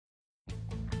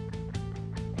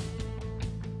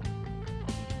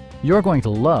You're going to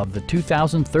love the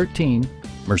 2013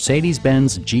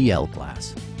 Mercedes-Benz GL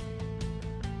Class.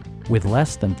 With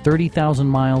less than 30,000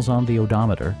 miles on the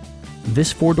odometer,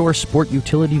 this four-door sport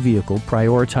utility vehicle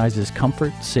prioritizes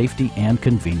comfort, safety, and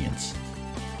convenience.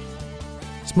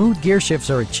 Smooth gear shifts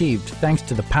are achieved thanks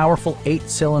to the powerful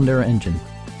 8-cylinder engine,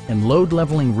 and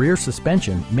load-leveling rear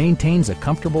suspension maintains a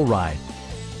comfortable ride.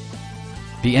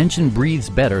 The engine breathes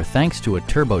better thanks to a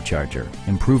turbocharger,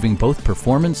 improving both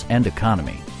performance and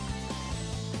economy.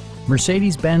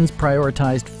 Mercedes-Benz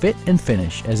prioritized fit and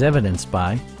finish as evidenced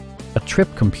by a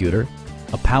trip computer,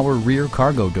 a power rear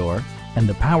cargo door, and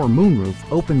the power moonroof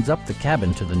opens up the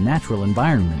cabin to the natural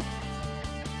environment.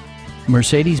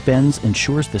 Mercedes-Benz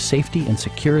ensures the safety and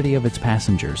security of its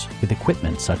passengers with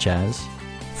equipment such as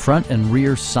front and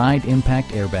rear side impact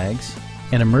airbags,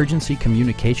 an emergency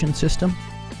communication system,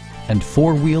 and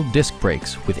four-wheel disc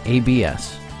brakes with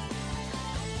ABS.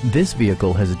 This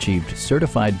vehicle has achieved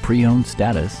certified pre-owned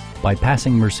status by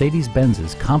passing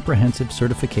Mercedes-Benz's comprehensive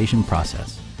certification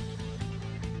process.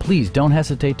 Please don't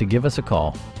hesitate to give us a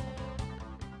call.